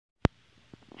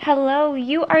Hello,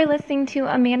 you are listening to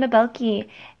Amanda Belke,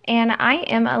 and I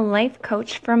am a life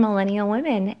coach for millennial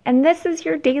women, and this is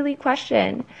your daily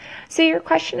question. So, your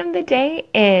question of the day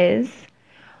is,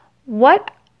 what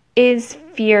is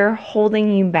fear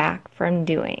holding you back from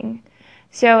doing?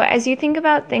 So, as you think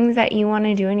about things that you want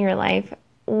to do in your life,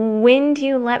 when do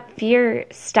you let fear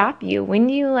stop you? When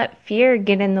do you let fear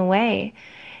get in the way?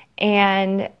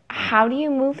 And how do you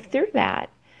move through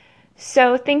that?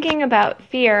 So, thinking about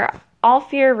fear, all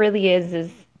fear really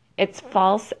is it's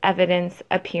false evidence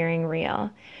appearing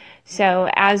real. So,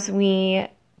 as we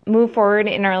move forward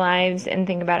in our lives and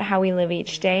think about how we live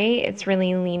each day, it's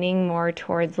really leaning more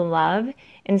towards love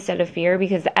instead of fear,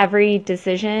 because every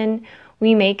decision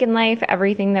we make in life,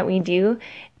 everything that we do,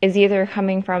 is either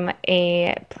coming from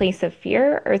a place of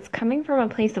fear or it's coming from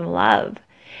a place of love.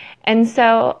 And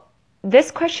so,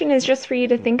 this question is just for you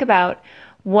to think about: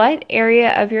 what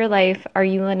area of your life are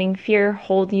you letting fear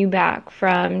hold you back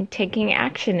from taking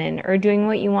action in or doing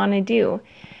what you want to do?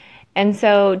 And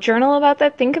so journal about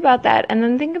that, think about that, and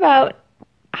then think about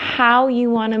how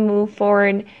you want to move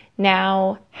forward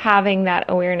now, having that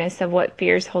awareness of what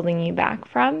fear is holding you back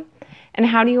from, and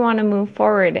how do you want to move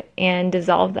forward and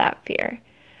dissolve that fear.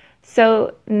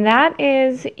 So that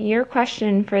is your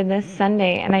question for this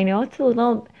Sunday, and I know it's a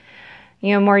little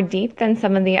more deep than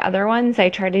some of the other ones. I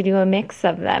try to do a mix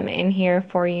of them in here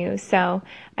for you. So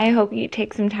I hope you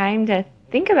take some time to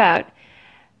think about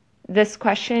this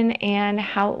question and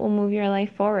how it will move your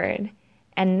life forward.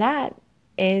 And that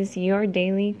is your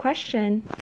daily question.